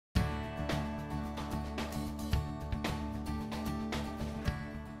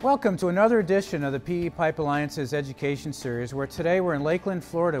Welcome to another edition of the PE Pipe Alliance's education series, where today we're in Lakeland,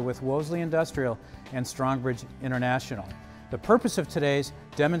 Florida with Wolseley Industrial and Strongbridge International. The purpose of today's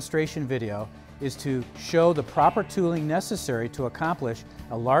demonstration video is to show the proper tooling necessary to accomplish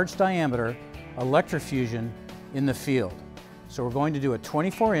a large diameter electrofusion in the field. So we're going to do a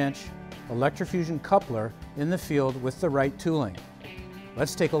 24-inch electrofusion coupler in the field with the right tooling.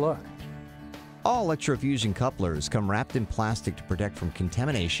 Let's take a look. All electrofusion couplers come wrapped in plastic to protect from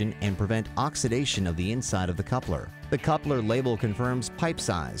contamination and prevent oxidation of the inside of the coupler. The coupler label confirms pipe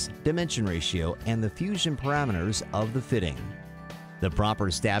size, dimension ratio, and the fusion parameters of the fitting. The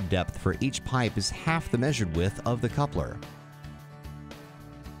proper stab depth for each pipe is half the measured width of the coupler.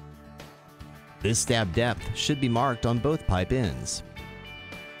 This stab depth should be marked on both pipe ends.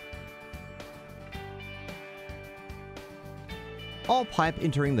 All pipe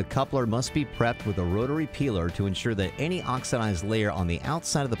entering the coupler must be prepped with a rotary peeler to ensure that any oxidized layer on the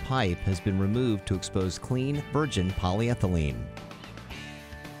outside of the pipe has been removed to expose clean, virgin polyethylene.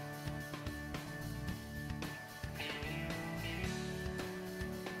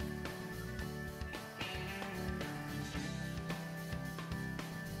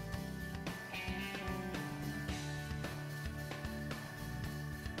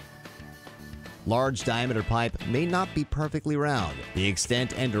 Large diameter pipe may not be perfectly round. The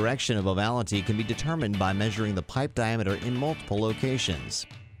extent and direction of ovality can be determined by measuring the pipe diameter in multiple locations.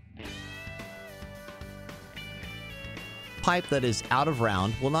 Pipe that is out of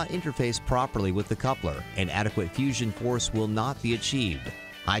round will not interface properly with the coupler, and adequate fusion force will not be achieved.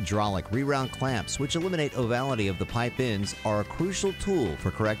 Hydraulic reround clamps, which eliminate ovality of the pipe ends, are a crucial tool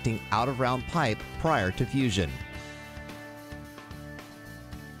for correcting out of round pipe prior to fusion.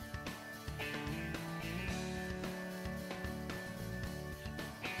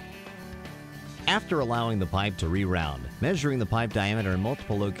 After allowing the pipe to re-round, measuring the pipe diameter in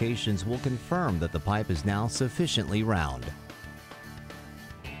multiple locations will confirm that the pipe is now sufficiently round.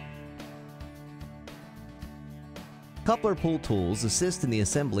 Coupler pull tools assist in the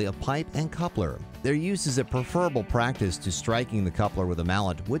assembly of pipe and coupler. Their use is a preferable practice to striking the coupler with a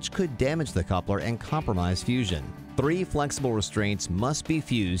mallet, which could damage the coupler and compromise fusion. 3 flexible restraints must be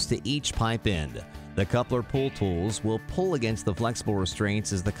fused to each pipe end. The coupler pull tools will pull against the flexible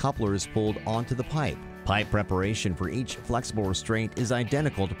restraints as the coupler is pulled onto the pipe. Pipe preparation for each flexible restraint is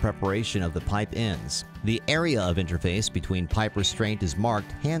identical to preparation of the pipe ends. The area of interface between pipe restraint is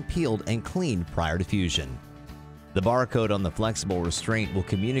marked, hand-peeled, and cleaned prior to fusion. The barcode on the flexible restraint will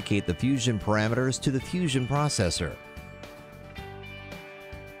communicate the fusion parameters to the fusion processor.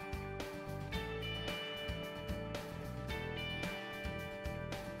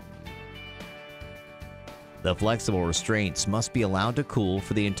 The flexible restraints must be allowed to cool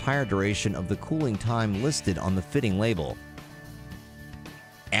for the entire duration of the cooling time listed on the fitting label.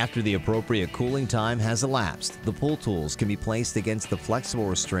 After the appropriate cooling time has elapsed, the pull tools can be placed against the flexible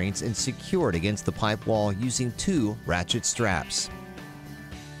restraints and secured against the pipe wall using 2 ratchet straps.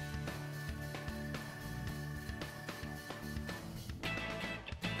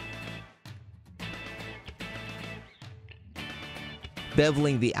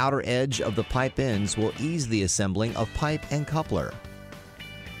 Beveling the outer edge of the pipe ends will ease the assembling of pipe and coupler.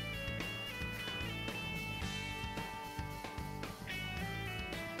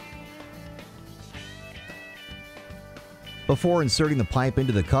 Before inserting the pipe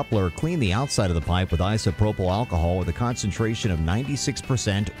into the coupler, clean the outside of the pipe with isopropyl alcohol with a concentration of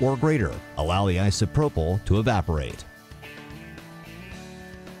 96% or greater. Allow the isopropyl to evaporate.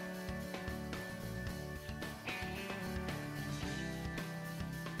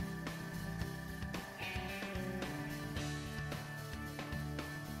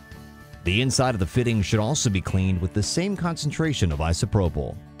 The inside of the fitting should also be cleaned with the same concentration of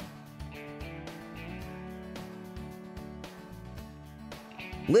isopropyl.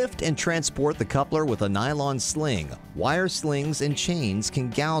 Lift and transport the coupler with a nylon sling. Wire slings and chains can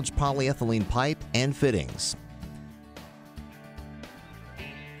gouge polyethylene pipe and fittings.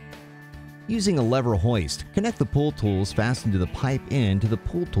 Using a lever hoist, connect the pull tools fastened to the pipe end to the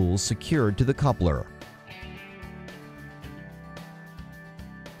pull tools secured to the coupler.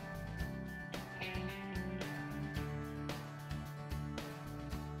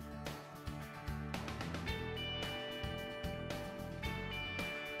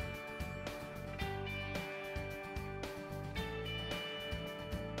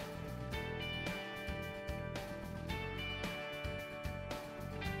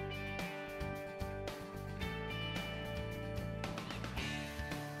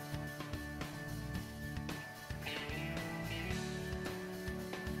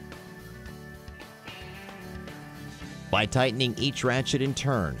 By tightening each ratchet in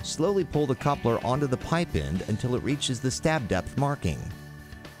turn, slowly pull the coupler onto the pipe end until it reaches the stab depth marking.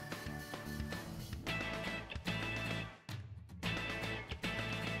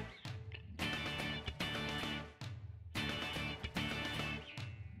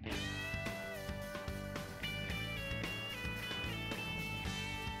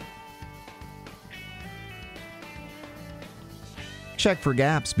 Check for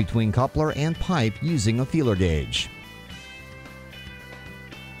gaps between coupler and pipe using a feeler gauge.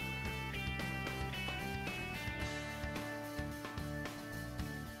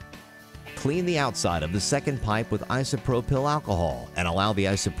 Clean the outside of the second pipe with isopropyl alcohol and allow the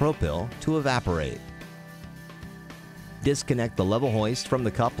isopropyl to evaporate. Disconnect the level hoist from the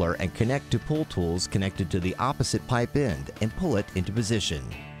coupler and connect to pull tools connected to the opposite pipe end and pull it into position.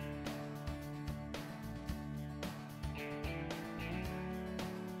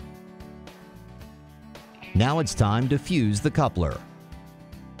 Now it's time to fuse the coupler.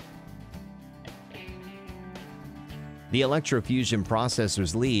 The Electrofusion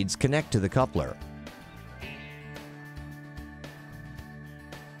processor's leads connect to the coupler.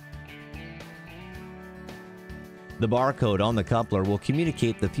 The barcode on the coupler will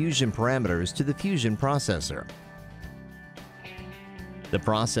communicate the fusion parameters to the fusion processor. The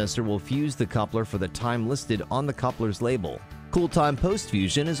processor will fuse the coupler for the time listed on the coupler's label. Cool time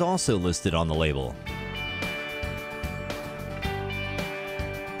post-fusion is also listed on the label.